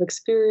has a lot of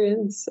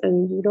experience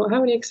and you don't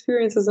have any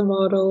experience as a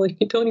model and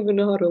you don't even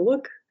know how to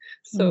look.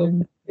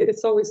 So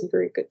it's always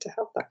very good to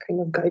have that kind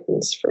of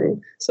guidance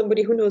from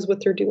somebody who knows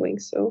what they're doing.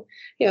 So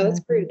yeah, that's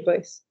great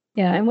advice.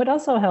 Yeah. And what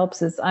also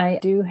helps is I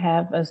do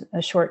have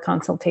a short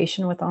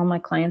consultation with all my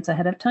clients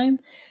ahead of time.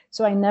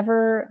 So I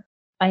never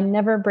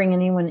bring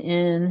anyone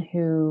in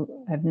who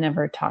I've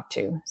never talked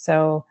to.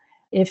 So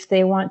if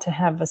they want to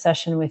have a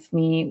session with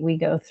me, we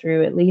go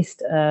through at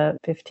least a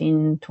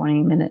 15,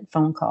 20-minute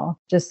phone call,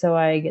 just so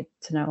I get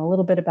to know a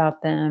little bit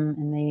about them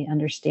and they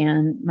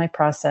understand my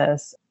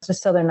process,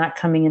 just so they're not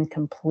coming in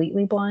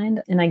completely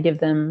blind. And I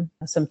give them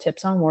some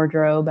tips on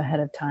wardrobe ahead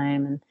of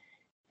time and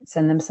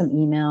send them some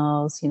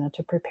emails,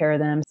 to prepare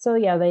them. So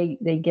yeah, they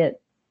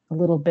get a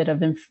little bit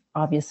of,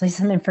 obviously,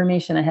 some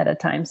information ahead of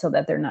time so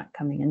that they're not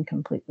coming in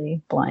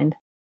completely blind.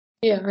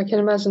 Yeah, I can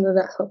imagine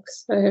that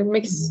helps. It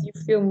makes you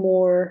feel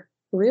more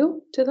real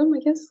to them, I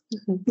guess.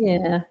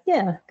 Yeah,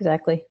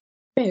 exactly.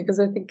 Yeah, because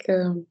I think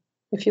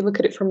if you look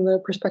at it from the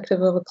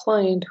perspective of a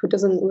client who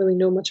doesn't really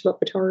know much about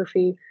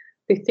photography,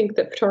 they think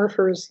that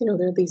photographers,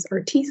 they're these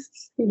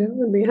artistes,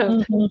 and they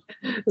have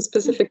a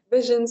specific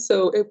vision.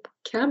 So it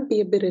can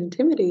be a bit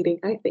intimidating,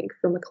 I think,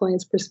 from a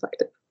client's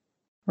perspective.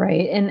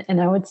 Right.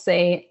 And I would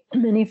say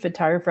many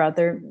photographers out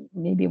there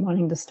maybe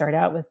wanting to start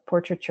out with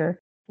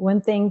portraiture. One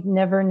thing,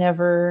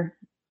 never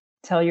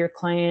tell your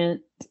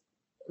client,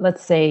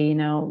 let's say,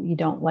 you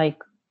don't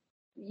like,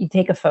 you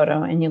take a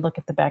photo and you look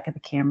at the back of the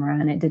camera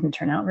and it didn't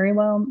turn out very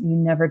well. You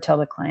never tell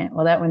the client,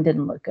 well, that one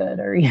didn't look good.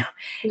 Or, you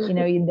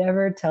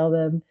never tell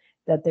them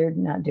that they're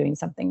not doing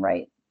something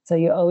right. So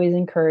you always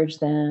encourage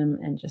them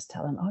and just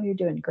tell them, oh, you're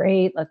doing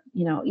great.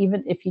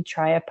 Even if you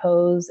try a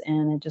pose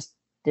and it just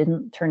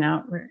didn't turn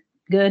out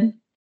good,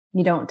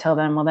 you don't tell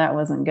them, well, that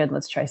wasn't good,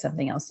 let's try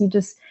something else. You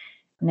just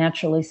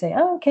naturally say,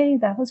 oh, okay,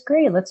 that was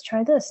great, let's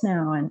try this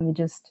now. And you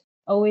just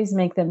always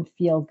make them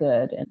feel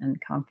good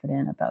and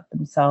confident about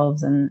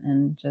themselves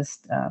and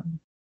just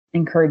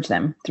encourage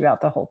them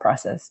throughout the whole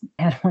process.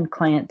 I had one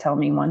client tell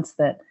me once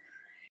that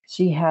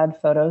she had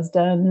photos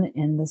done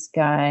and this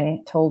guy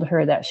told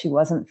her that she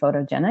wasn't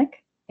photogenic,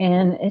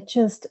 and it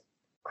just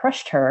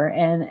crushed her.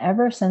 And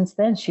ever since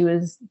then, she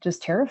was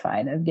just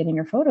terrified of getting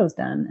her photos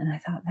done. And I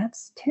thought,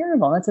 that's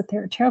terrible. That's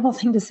a terrible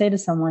thing to say to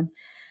someone.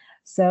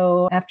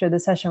 So after the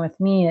session with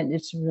me, it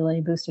just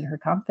really boosted her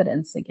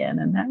confidence again.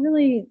 And that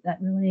really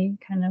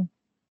kind of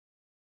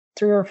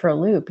threw her for a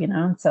loop,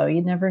 So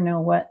you never know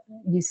what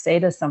you say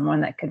to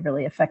someone that could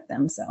really affect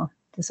them. So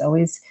just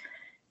always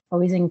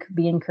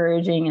be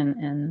encouraging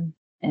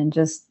and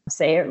just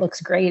say it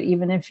looks great,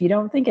 even if you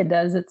don't think it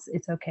does.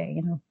 It's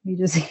okay, you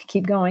just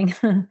keep going.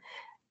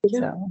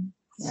 Yeah.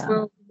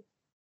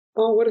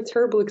 Oh, what a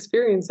terrible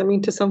experience. I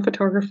mean, to some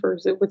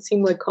photographers, it would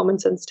seem like common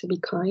sense to be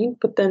kind,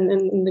 but then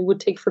and they would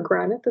take for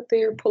granted that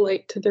they are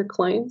polite to their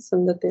clients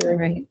and that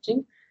they're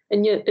engaging.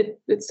 And yet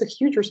it's a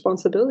huge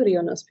responsibility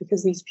on us,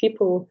 because these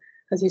people,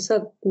 as you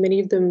said, many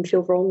of them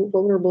feel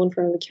vulnerable in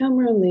front of the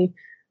camera and they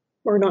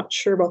are not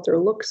sure about their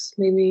looks,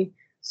 maybe.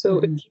 So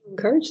if you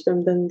encourage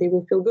them, then they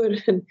will feel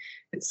good. And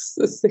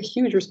it's a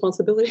huge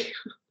responsibility.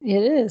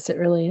 It is. It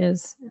really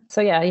is.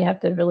 So yeah, you have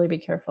to really be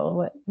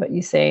careful what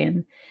you say.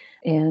 And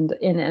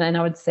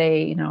I would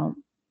say,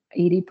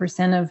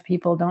 80% of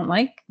people don't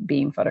like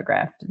being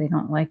photographed. They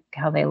don't like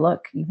how they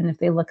look. Even if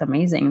they look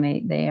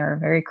amazing, they are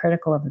very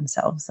critical of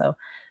themselves. So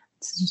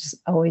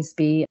just always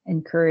be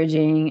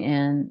encouraging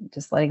and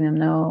just letting them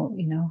know,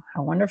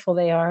 how wonderful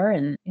they are.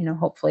 And,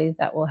 hopefully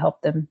that will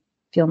help them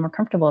feel more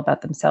comfortable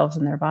about themselves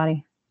and their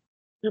body.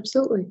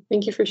 Absolutely.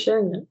 Thank you for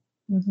sharing that.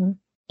 Mm-hmm.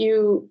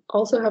 You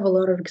also have a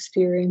lot of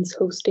experience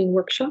hosting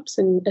workshops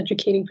and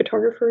educating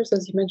photographers,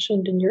 as you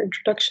mentioned in your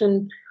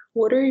introduction.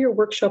 What are your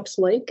workshops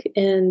like?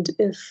 And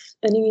if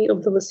any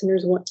of the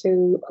listeners want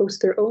to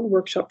host their own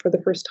workshop for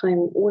the first time,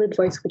 what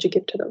advice would you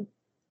give to them?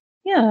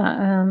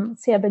 Yeah.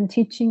 I've been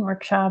teaching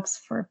workshops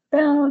for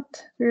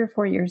about 3 or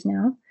 4 years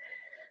now.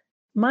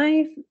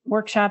 My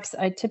workshops,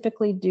 I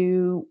typically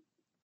do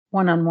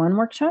one-on-one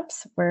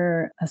workshops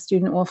where a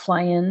student will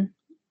fly in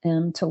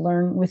to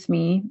learn with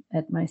me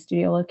at my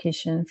studio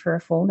location for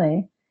a full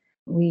day.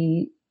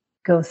 We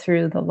go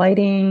through the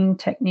lighting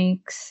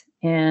techniques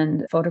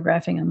and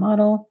photographing a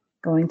model,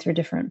 going through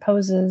different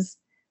poses,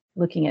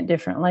 looking at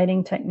different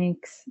lighting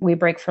techniques. We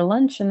break for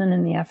lunch, and then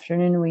in the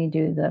afternoon, we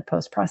do the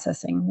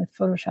post-processing with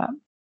Photoshop.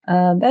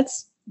 That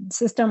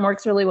system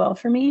works really well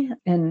for me,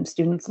 and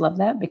students love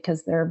that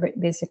because they're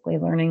basically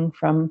learning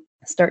from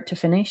start to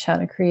finish how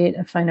to create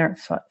a fine art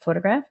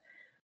photograph.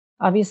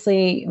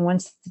 Obviously,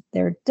 once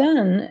they're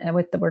done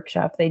with the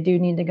workshop, they do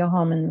need to go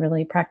home and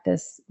really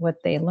practice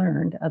what they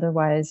learned.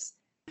 Otherwise,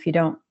 if you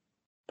don't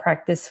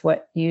practice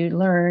what you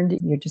learned,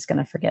 you're just going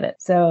to forget it.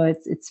 So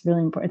it's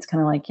really important. It's kind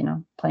of like,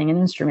 playing an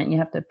instrument. You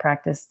have to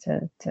practice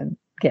to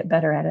get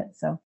better at it.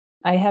 So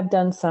I have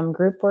done some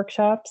group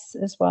workshops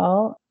as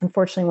well.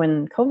 Unfortunately,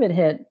 when COVID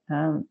hit,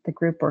 the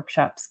group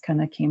workshops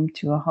kind of came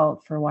to a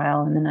halt for a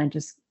while. And then I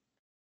just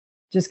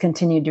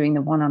continued doing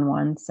the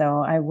one-on-one.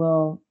 So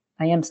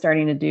I am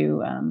starting to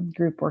do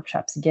group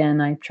workshops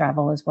again. I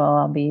travel as well.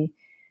 I'll be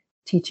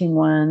teaching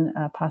one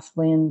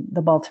possibly in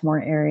the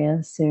Baltimore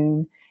area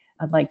soon.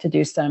 I'd like to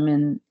do some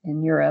in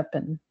Europe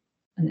and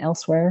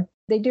elsewhere.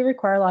 They do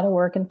require a lot of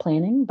work and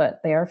planning,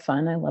 but they are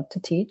fun. I love to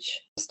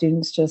teach.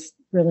 Students just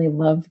really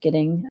love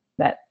getting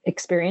that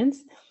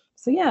experience.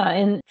 So yeah,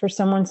 and for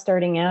someone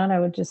starting out, I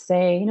would just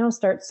say,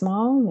 start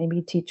small,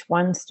 maybe teach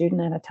one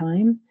student at a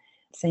time.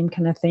 Same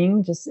kind of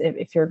thing. Just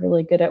if you're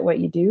really good at what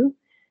you do,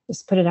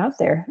 just put it out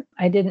there.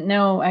 I didn't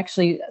know,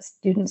 actually,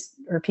 students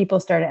or people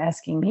started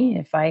asking me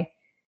if I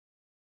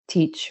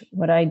teach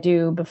what I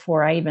do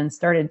before I even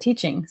started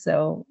teaching.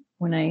 So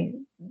when I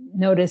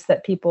noticed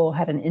that people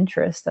had an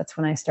interest, that's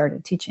when I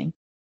started teaching.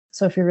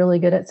 So if you're really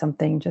good at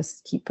something,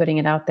 just keep putting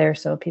it out there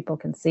so people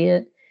can see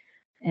it.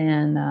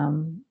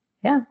 And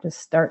just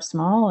start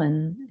small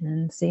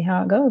and see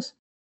how it goes.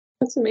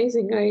 That's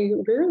amazing. I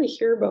rarely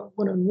hear about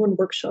one-on-one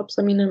workshops.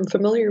 I mean, I'm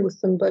familiar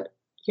with them, but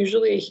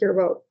usually I hear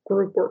about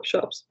group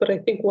workshops. But I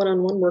think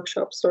one-on-one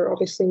workshops are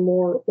obviously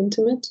more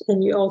intimate,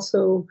 and you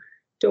also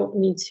don't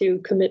need to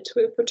commit to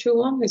it for too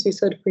long. As you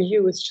said, for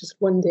you, it's just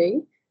one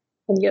day.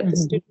 and yet the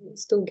student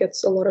still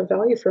gets a lot of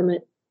value from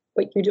it,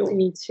 but you don't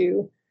need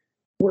to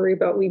worry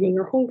about leaving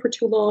your home for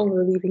too long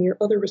or leaving your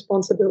other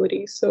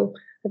responsibilities. So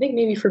I think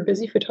maybe for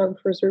busy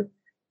photographers or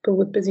people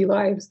with busy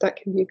lives, that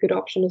can be a good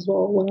option as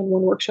well,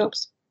 one-on-one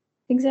workshops.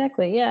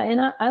 Exactly. Yeah.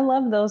 And I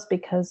love those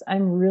because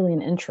I'm really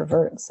an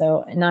introvert.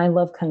 So, and I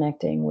love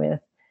connecting with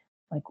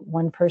like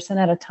one person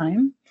at a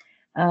time.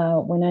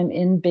 When I'm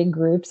in big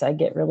groups, I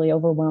get really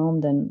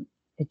overwhelmed and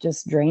it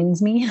just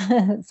drains me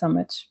so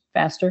much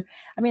faster.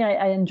 I mean,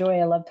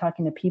 I love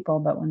talking to people,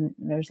 but when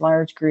there's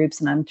large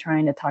groups and I'm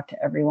trying to talk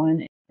to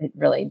everyone, it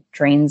really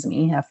drains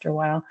me after a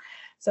while.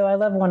 So I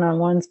love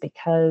one-on-ones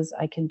because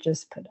I can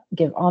just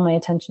give all my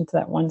attention to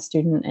that one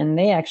student, and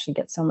they actually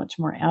get so much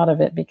more out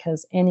of it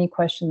because any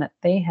question that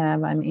they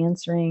have, I'm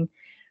answering.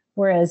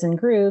 Whereas in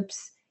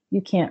groups, you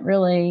can't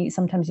really,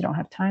 sometimes you don't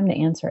have time to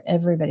answer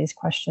everybody's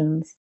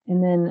questions.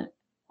 And then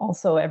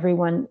also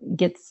everyone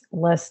gets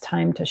less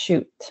time to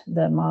shoot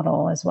the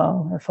model as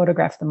well or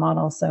photograph the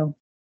model. So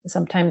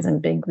sometimes in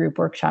big group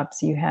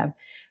workshops, you have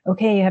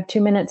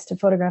 2 minutes to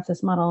photograph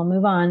this model,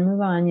 move on,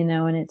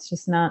 and it's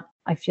just not,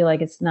 I feel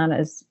like it's not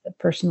as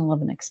personal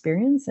of an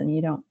experience. And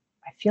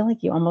I feel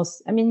like you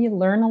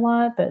learn a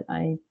lot, but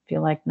I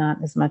feel like not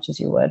as much as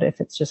you would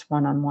if it's just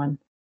one-on-one.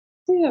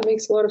 Yeah, it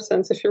makes a lot of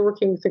sense. If you're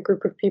working with a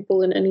group of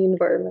people in any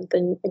environment,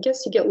 then I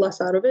guess you get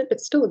less out of it.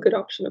 It's still a good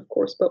option, of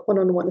course, but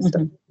one-on-one is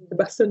definitely the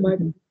best in my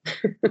opinion.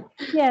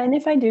 Yeah, and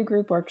if I do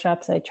group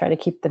workshops, I try to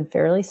keep them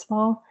fairly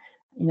small.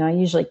 I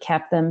usually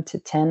cap them to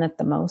 10 at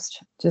the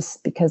most,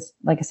 just because,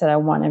 like I said, I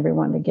want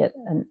everyone to get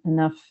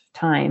enough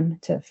time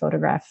to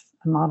photograph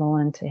a model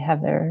and to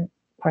have their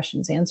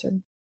questions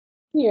answered.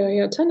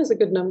 Yeah, 10 is a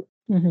good number.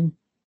 Mm-hmm.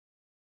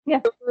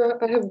 Yeah.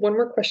 I have one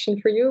more question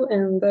for you,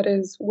 and that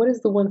is, what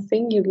is the one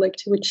thing you'd like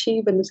to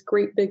achieve in this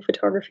great big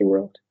photography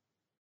world?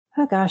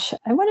 Oh, gosh,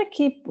 I want to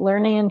keep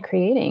learning and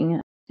creating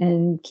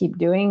and keep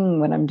doing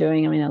what I'm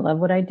doing. I mean, I love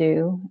what I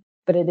do,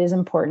 but it is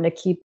important to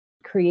keep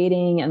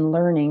creating and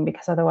learning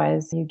because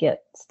otherwise you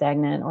get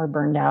stagnant or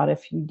burned out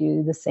if you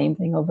do the same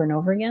thing over and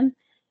over again.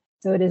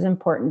 So it is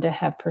important to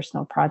have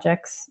personal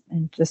projects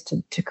and just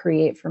to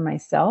create for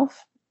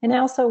myself. And I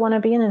also want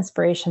to be an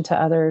inspiration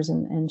to others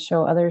and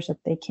show others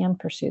that they can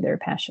pursue their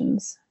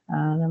passions,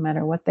 no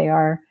matter what they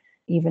are,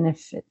 even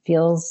if it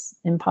feels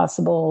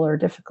impossible or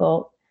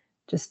difficult.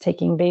 Just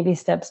taking baby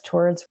steps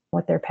towards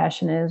what their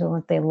passion is or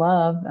what they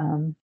love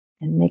and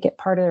make it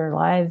part of their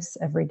lives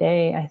every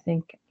day, I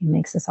think it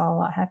makes us all a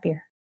lot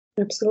happier.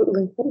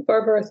 Absolutely. Well,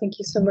 Barbara, thank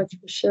you so much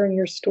for sharing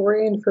your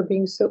story and for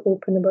being so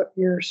open about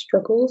your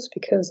struggles,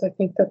 because I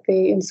think that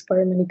they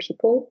inspire many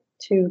people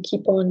to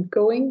keep on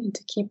going and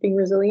to keep being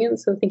resilient.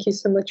 So thank you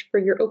so much for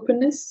your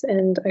openness,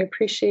 and I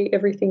appreciate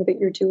everything that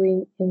you're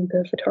doing in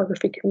the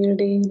photography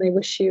community, and I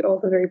wish you all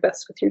the very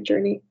best with your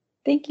journey.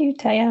 Thank you,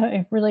 Taya.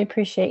 I really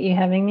appreciate you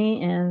having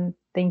me, and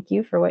thank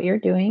you for what you're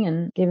doing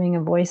and giving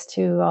a voice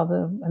to all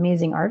the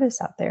amazing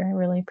artists out there. I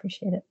really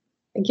appreciate it.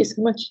 Thank you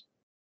so much.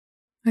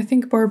 I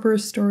think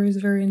Barbara's story is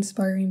very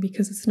inspiring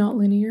because it's not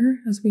linear,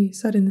 as we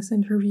said in this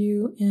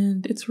interview,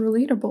 and it's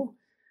relatable.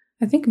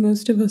 I think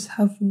most of us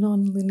have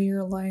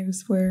non-linear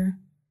lives where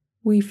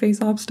we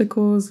face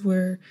obstacles,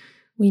 where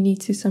we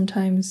need to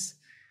sometimes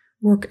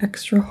work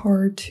extra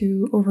hard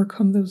to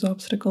overcome those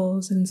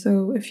obstacles. And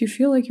so if you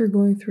feel like you're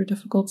going through a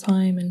difficult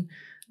time and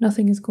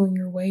nothing is going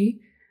your way,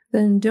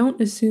 then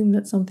don't assume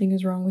that something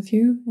is wrong with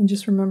you. And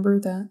just remember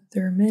that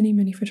there are many,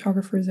 many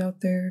photographers out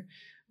there,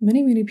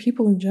 many, many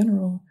people in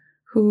general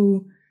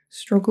who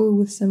struggle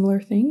with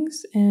similar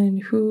things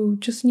and who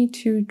just need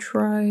to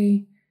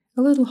try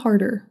a little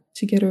harder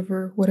to get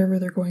over whatever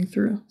they're going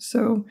through.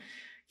 So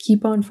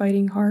keep on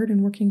fighting hard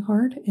and working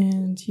hard,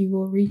 and you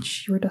will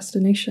reach your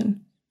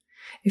destination.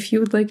 If you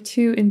would like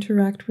to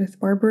interact with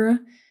Barbara,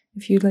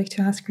 if you'd like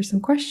to ask her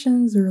some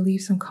questions or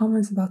leave some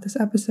comments about this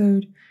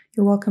episode,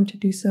 you're welcome to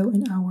do so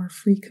in our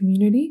free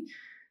community.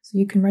 So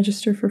you can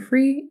register for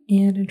free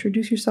and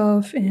introduce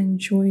yourself and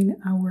join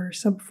our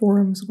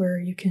sub-forums where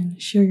you can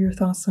share your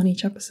thoughts on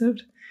each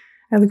episode.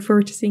 I look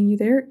forward to seeing you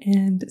there,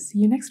 and see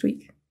you next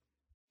week.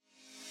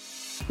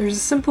 There's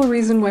a simple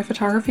reason why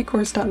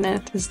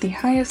photographycourse.net is the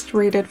highest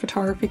rated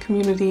photography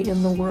community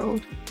in the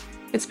world.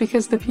 It's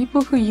because the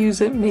people who use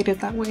it made it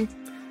that way.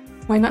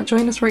 Why not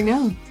join us right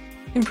now?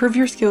 Improve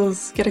your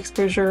skills, get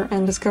exposure,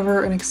 and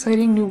discover an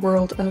exciting new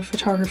world of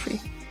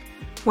photography.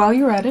 While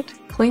you're at it,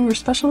 claim your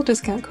special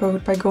discount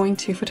code by going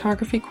to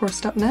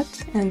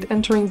photographycourse.net and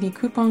entering the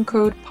coupon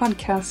code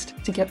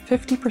PODCAST to get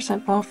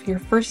 50% off your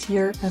first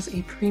year as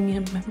a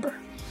premium member.